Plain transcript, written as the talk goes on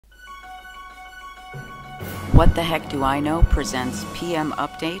What the Heck Do I Know presents PM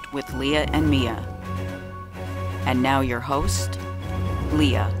Update with Leah and Mia. And now your host,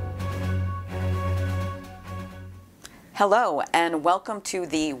 Leah. Hello, and welcome to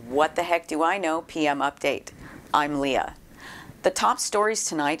the What the Heck Do I Know PM Update. I'm Leah. The top stories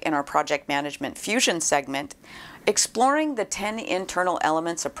tonight in our Project Management Fusion segment, exploring the 10 internal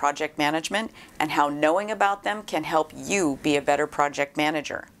elements of project management and how knowing about them can help you be a better project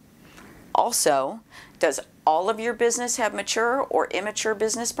manager. Also, does all of your business have mature or immature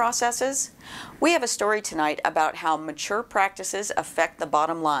business processes? We have a story tonight about how mature practices affect the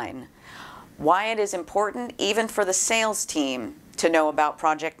bottom line, why it is important even for the sales team to know about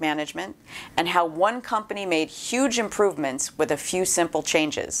project management, and how one company made huge improvements with a few simple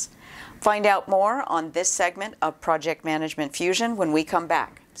changes. Find out more on this segment of Project Management Fusion when we come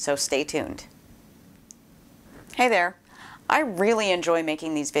back, so stay tuned. Hey there. I really enjoy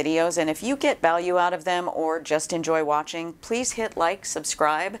making these videos, and if you get value out of them or just enjoy watching, please hit like,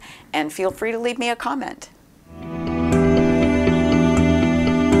 subscribe, and feel free to leave me a comment.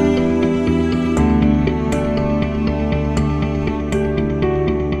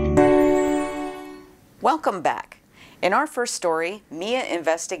 Welcome back. In our first story, Mia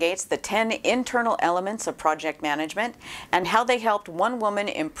investigates the 10 internal elements of project management and how they helped one woman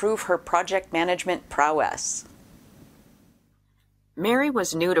improve her project management prowess. Mary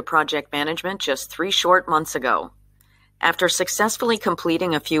was new to project management just 3 short months ago. After successfully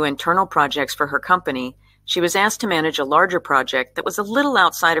completing a few internal projects for her company, she was asked to manage a larger project that was a little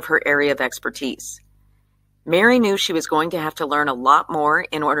outside of her area of expertise. Mary knew she was going to have to learn a lot more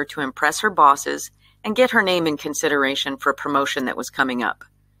in order to impress her bosses and get her name in consideration for a promotion that was coming up.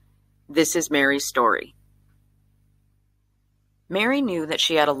 This is Mary's story. Mary knew that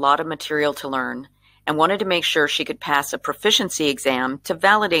she had a lot of material to learn and wanted to make sure she could pass a proficiency exam to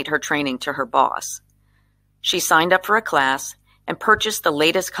validate her training to her boss. She signed up for a class and purchased the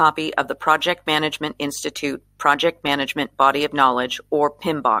latest copy of the Project Management Institute Project Management Body of Knowledge, or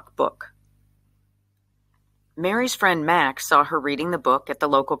PMBOK book. Mary's friend Max saw her reading the book at the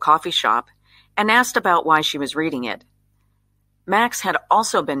local coffee shop and asked about why she was reading it. Max had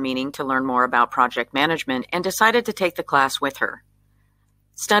also been meaning to learn more about project management and decided to take the class with her.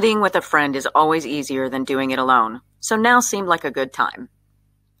 Studying with a friend is always easier than doing it alone, so now seemed like a good time.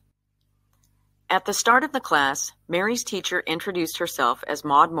 At the start of the class, Mary's teacher introduced herself as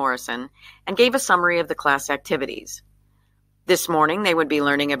Maud Morrison and gave a summary of the class activities. This morning, they would be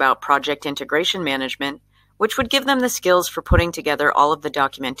learning about project integration management, which would give them the skills for putting together all of the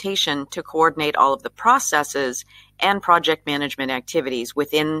documentation to coordinate all of the processes and project management activities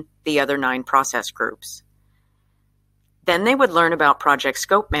within the other 9 process groups. Then they would learn about project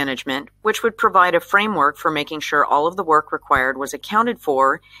scope management, which would provide a framework for making sure all of the work required was accounted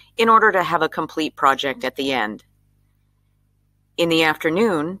for in order to have a complete project at the end. In the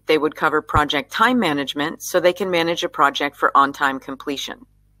afternoon, they would cover project time management so they can manage a project for on-time completion.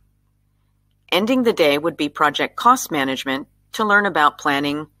 Ending the day would be project cost management to learn about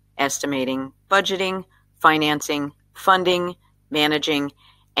planning, estimating, budgeting, financing, funding, managing,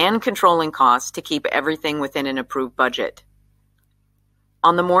 and controlling costs to keep everything within an approved budget.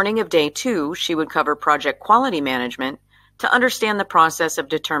 On the morning of day 2, she would cover project quality management to understand the process of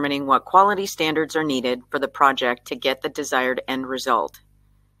determining what quality standards are needed for the project to get the desired end result.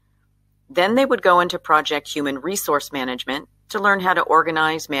 Then they would go into project human resource management to learn how to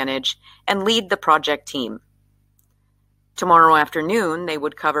organize, manage, and lead the project team. Tomorrow afternoon, they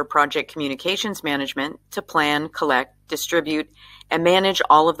would cover project communications management to plan, collect, distribute, and manage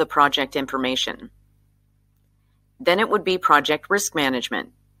all of the project information. Then it would be project risk management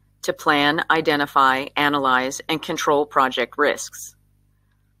to plan, identify, analyze, and control project risks.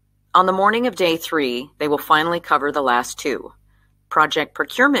 On the morning of day 3, they will finally cover the last 2, project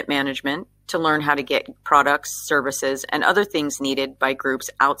procurement management to learn how to get products, services, and other things needed by groups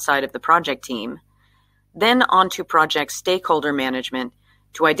outside of the project team, then on to project stakeholder management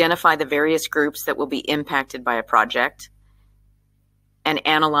to identify the various groups that will be impacted by a project, and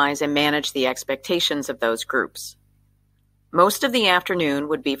analyze and manage the expectations of those groups. Most of the afternoon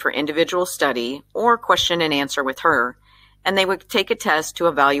would be for individual study or question and answer with her, and they would take a test to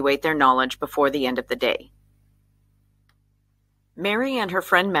evaluate their knowledge before the end of the day. Mary and her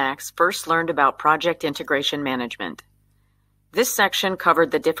friend Max first learned about project integration management. This section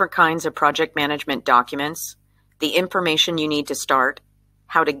covered the different kinds of project management documents, the information you need to start,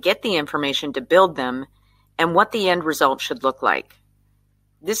 how to get the information to build them, and what the end result should look like.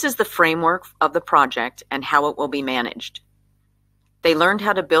 This is the framework of the project and how it will be managed. They learned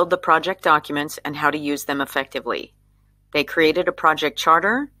how to build the project documents and how to use them effectively. They created a project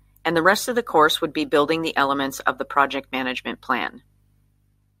charter and the rest of the course would be building the elements of the project management plan.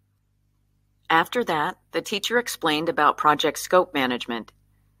 After that, the teacher explained about project scope management.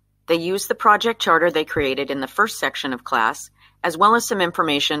 They used the project charter they created in the first section of class, as well as some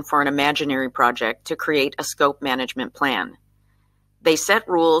information for an imaginary project to create a scope management plan. They set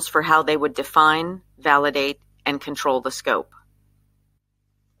rules for how they would define, validate, and control the scope.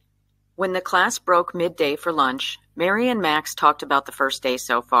 When the class broke midday for lunch, Mary and Max talked about the first day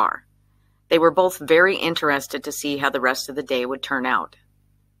so far. They were both very interested to see how the rest of the day would turn out.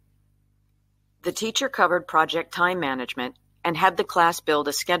 The teacher covered project time management and had the class build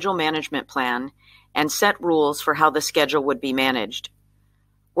a schedule management plan and set rules for how the schedule would be managed.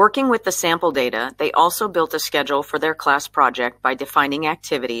 Working with the sample data, they also built a schedule for their class project by defining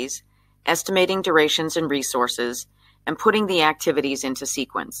activities, estimating durations and resources, and putting the activities into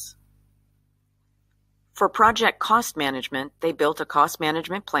sequence. For project cost management, they built a cost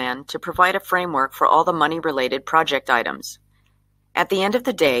management plan to provide a framework for all the money-related project items. At the end of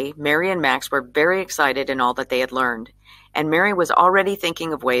the day, Mary and Max were very excited in all that they had learned, and Mary was already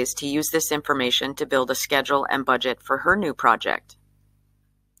thinking of ways to use this information to build a schedule and budget for her new project.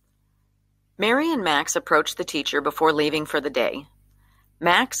 Mary and Max approached the teacher before leaving for the day.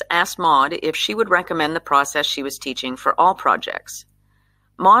 Max asked Maud if she would recommend the process she was teaching for all projects.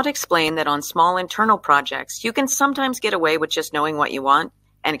 Maud explained that on small internal projects, you can sometimes get away with just knowing what you want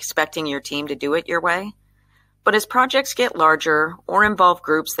and expecting your team to do it your way. But as projects get larger or involve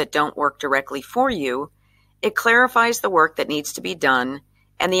groups that don't work directly for you, it clarifies the work that needs to be done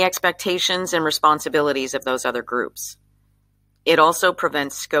and the expectations and responsibilities of those other groups. It also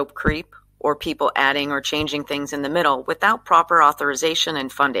prevents scope creep or people adding or changing things in the middle without proper authorization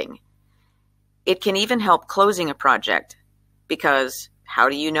and funding. It can even help closing a project, because how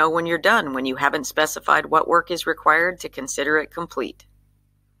do you know when you're done when you haven't specified what work is required to consider it complete?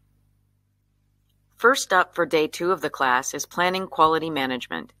 First up for day 2 of the class is planning quality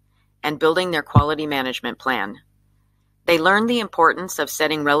management and building their quality management plan. They learned the importance of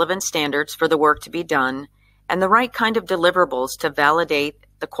setting relevant standards for the work to be done and the right kind of deliverables to validate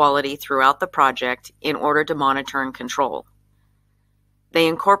the quality throughout the project in order to monitor and control. They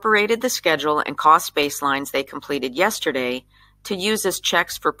incorporated the schedule and cost baselines they completed yesterday to use as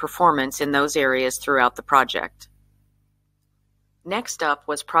checks for performance in those areas throughout the project. Next up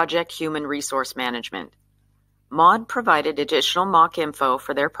was Project Human Resource Management. Maud provided additional mock info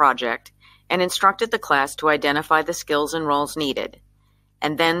for their project and instructed the class to identify the skills and roles needed,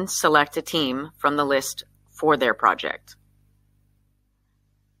 and then select a team from the list for their project.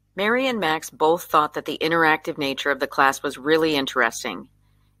 Mary and Max both thought that the interactive nature of the class was really interesting.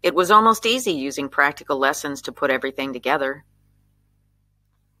 It was almost easy using practical lessons to put everything together.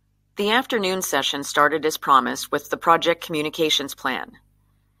 The afternoon session started as promised with the project communications plan.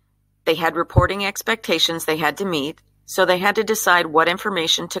 They had reporting expectations they had to meet, so they had to decide what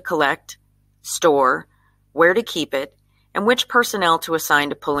information to collect, store, where to keep it, and which personnel to assign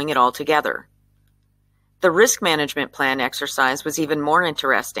to pulling it all together. The risk management plan exercise was even more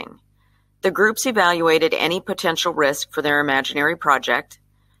interesting. The groups evaluated any potential risk for their imaginary project,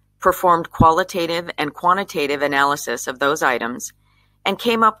 performed qualitative and quantitative analysis of those items, and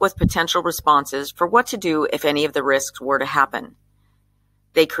came up with potential responses for what to do if any of the risks were to happen.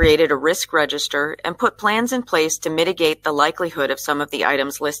 They created a risk register and put plans in place to mitigate the likelihood of some of the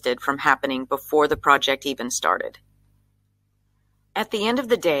items listed from happening before the project even started. At the end of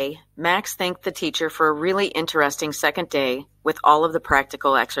the day, Max thanked the teacher for a really interesting second day with all of the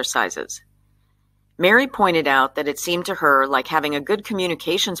practical exercises. Mary pointed out that it seemed to her like having a good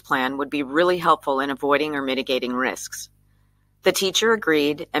communications plan would be really helpful in avoiding or mitigating risks. The teacher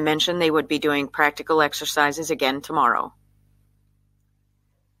agreed and mentioned they would be doing practical exercises again tomorrow.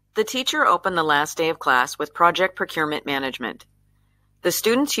 The teacher opened the last day of class with project procurement management. The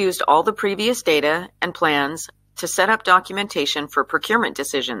students used all the previous data and plans to set up documentation for procurement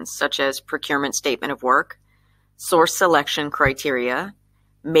decisions such as procurement statement of work, source selection criteria,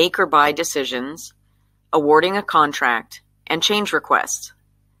 make or buy decisions, awarding a contract, and change requests.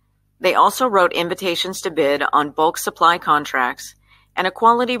 They also wrote invitations to bid on bulk supply contracts and a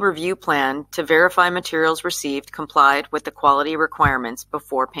quality review plan to verify materials received complied with the quality requirements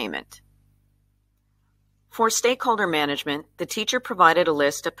before payment. For stakeholder management, the teacher provided a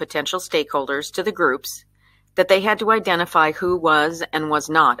list of potential stakeholders to the groups that they had to identify who was and was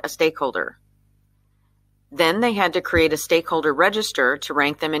not a stakeholder. Then they had to create a stakeholder register to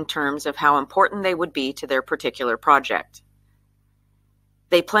rank them in terms of how important they would be to their particular project.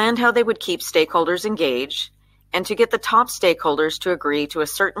 They planned how they would keep stakeholders engaged and to get the top stakeholders to agree to a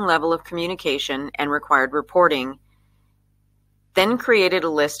certain level of communication and required reporting then created a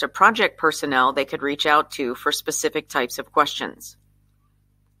list of project personnel they could reach out to for specific types of questions.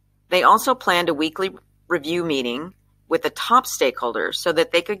 They also planned a weekly review meeting with the top stakeholders so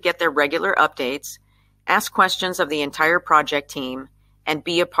that they could get their regular updates, ask questions of the entire project team, and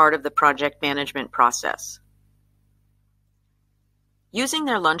be a part of the project management process. Using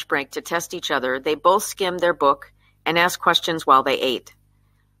their lunch break to test each other, they both skimmed their book and asked questions while they ate.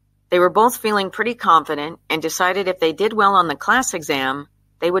 They were both feeling pretty confident and decided if they did well on the class exam,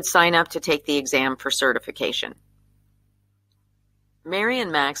 they would sign up to take the exam for certification. Mary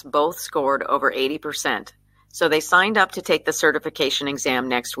and Max both scored over 80%, so they signed up to take the certification exam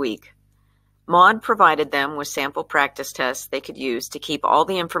next week. Maud provided them with sample practice tests they could use to keep all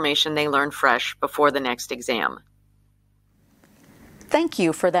the information they learned fresh before the next exam. Thank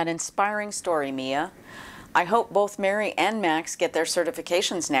you for that inspiring story, Mia. I hope both Mary and Max get their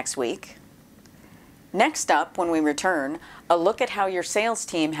certifications next week. Next up, when we return, a look at how your sales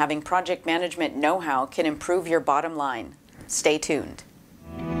team having project management know-how can improve your bottom line. Stay tuned.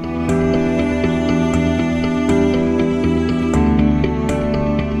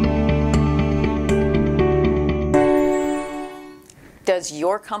 Does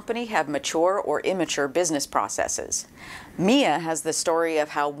your company have mature or immature business processes? Mia has the story of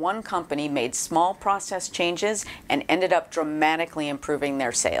how one company made small process changes and ended up dramatically improving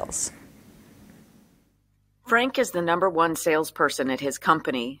their sales. Frank is the #1 salesperson at his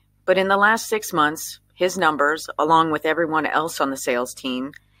company, but in the last 6 months, his numbers, along with everyone else on the sales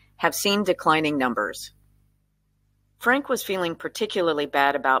team, have seen declining numbers. Frank was feeling particularly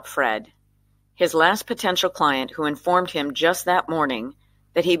bad about Fred, his last potential client, who informed him just that morning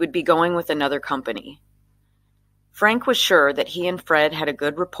that he would be going with another company. Frank was sure that he and Fred had a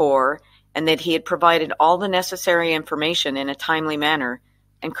good rapport and that he had provided all the necessary information in a timely manner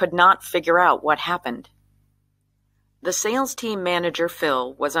and could not figure out what happened. The sales team manager,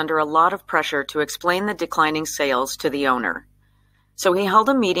 Phil, was under a lot of pressure to explain the declining sales to the owner, so he held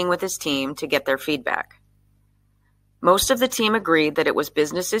a meeting with his team to get their feedback. Most of the team agreed that it was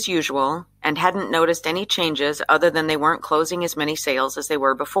business as usual and hadn't noticed any changes other than they weren't closing as many sales as they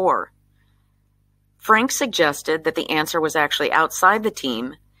were before. Frank suggested that the answer was actually outside the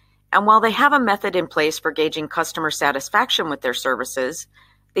team, and while they have a method in place for gauging customer satisfaction with their services,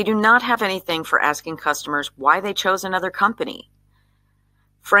 they do not have anything for asking customers why they chose another company.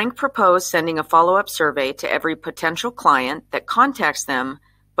 Frank proposed sending a follow-up survey to every potential client that contacts them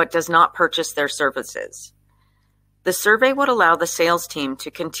but does not purchase their services. The survey would allow the sales team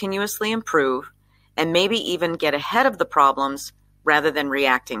to continuously improve and maybe even get ahead of the problems rather than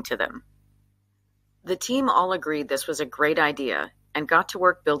reacting to them. The team all agreed this was a great idea and got to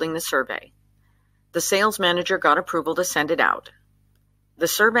work building the survey. The sales manager got approval to send it out. The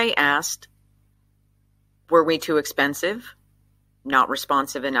survey asked, were we too expensive? Not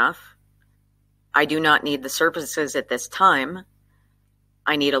responsive enough? I do not need the services at this time.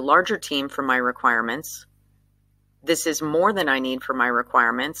 I need a larger team for my requirements. This is more than I need for my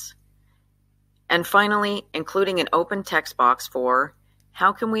requirements. And finally, including an open text box for,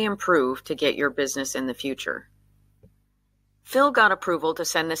 how can we improve to get your business in the future? Phil got approval to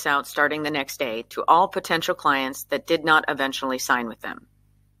send this out starting the next day to all potential clients that did not eventually sign with them.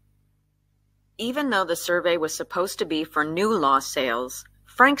 Even though the survey was supposed to be for new lost sales,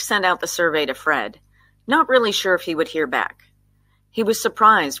 Frank sent out the survey to Fred, not really sure if he would hear back. He was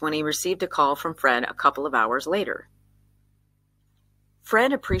surprised when he received a call from Fred a couple of hours later.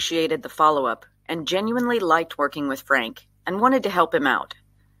 Fred appreciated the follow-up and genuinely liked working with Frank and wanted to help him out.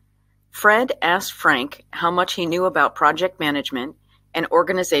 Fred asked Frank how much he knew about project management and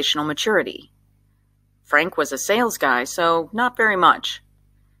organizational maturity. Frank was a sales guy, so not very much.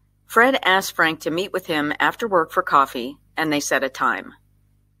 Fred asked Frank to meet with him after work for coffee, and they set a time.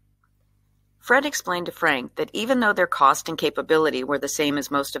 Fred explained to Frank that even though their cost and capability were the same as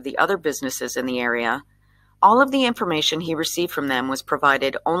most of the other businesses in the area, all of the information he received from them was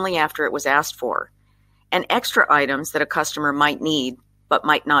provided only after it was asked for, and extra items that a customer might need but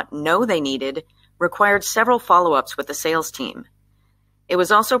might not know they needed required several follow-ups with the sales team. It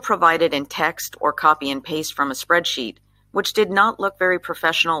was also provided in text or copy and paste from a spreadsheet, which did not look very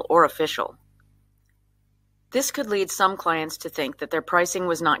professional or official. This could lead some clients to think that their pricing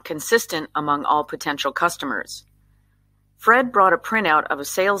was not consistent among all potential customers. Fred brought a printout of a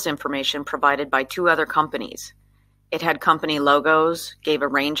sales information provided by 2 other companies. It had company logos, gave a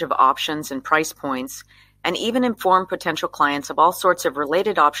range of options and price points, and even informed potential clients of all sorts of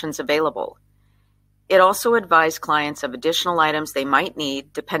related options available. It also advised clients of additional items they might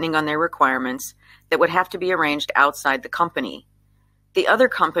need depending on their requirements that would have to be arranged outside the company. The other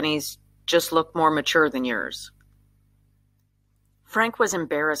companies just looked more mature than yours. Frank was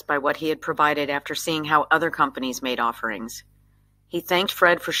embarrassed by what he had provided after seeing how other companies made offerings. He thanked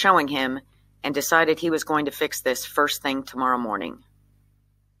Fred for showing him and decided he was going to fix this first thing tomorrow morning.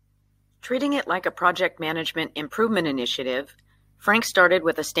 Treating it like a project management improvement initiative, Frank started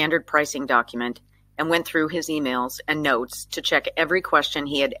with a standard pricing document and went through his emails and notes to check every question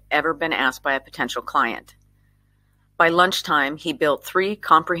he had ever been asked by a potential client. By lunchtime, he built 3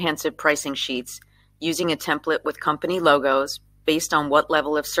 comprehensive pricing sheets using a template with company logos based on what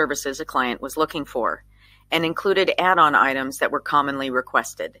level of services a client was looking for, and included add-on items that were commonly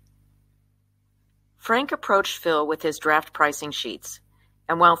requested. Frank approached Phil with his draft pricing sheets,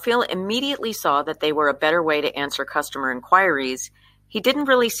 and while Phil immediately saw that they were a better way to answer customer inquiries, he didn't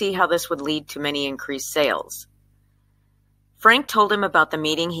really see how this would lead to many increased sales. Frank told him about the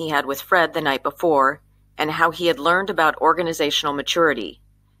meeting he had with Fred the night before and how he had learned about organizational maturity.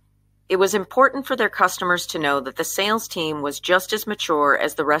 It was important for their customers to know that the sales team was just as mature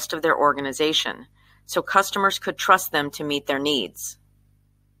as the rest of their organization, so customers could trust them to meet their needs.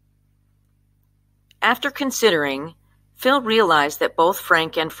 After considering, Phil realized that both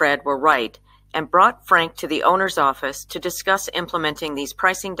Frank and Fred were right and brought Frank to the owner's office to discuss implementing these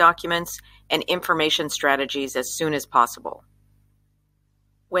pricing documents and information strategies as soon as possible.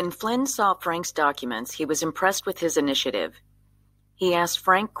 When Flynn saw Frank's documents, he was impressed with his initiative. He asked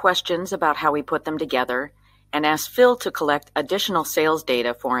Frank questions about how he put them together and asked Phil to collect additional sales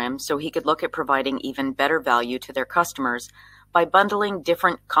data for him so he could look at providing even better value to their customers by bundling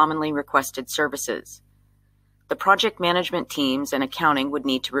different commonly requested services. The project management teams and accounting would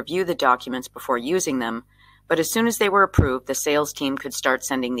need to review the documents before using them, but as soon as they were approved, the sales team could start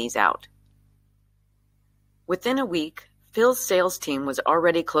sending these out. Within a week, Phil's sales team was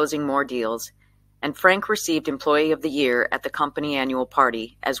already closing more deals, and Frank received Employee of the Year at the company annual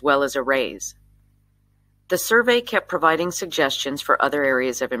party, as well as a raise. The survey kept providing suggestions for other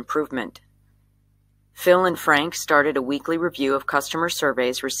areas of improvement. Phil and Frank started a weekly review of customer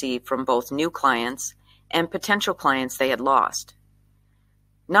surveys received from both new clients and potential clients they had lost.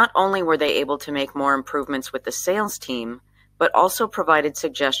 Not only were they able to make more improvements with the sales team, but also provided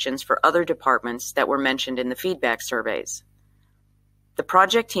suggestions for other departments that were mentioned in the feedback surveys. The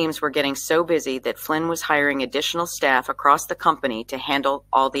project teams were getting so busy that Flynn was hiring additional staff across the company to handle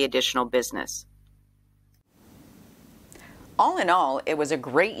all the additional business. All in all, it was a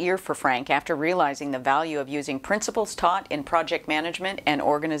great year for Frank after realizing the value of using principles taught in project management and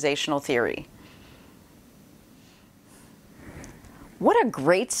organizational theory. What a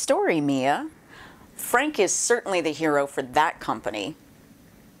great story, Mia. Frank is certainly the hero for that company.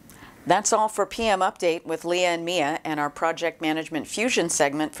 That's all for PM Update with Leah and Mia and our Project Management Fusion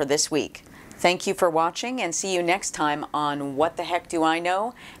segment for this week. Thank you for watching and see you next time on What the Heck Do I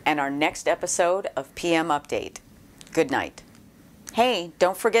Know and our next episode of PM Update. Good night. Hey,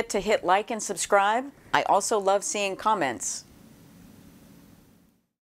 don't forget to hit like and subscribe. I also love seeing comments.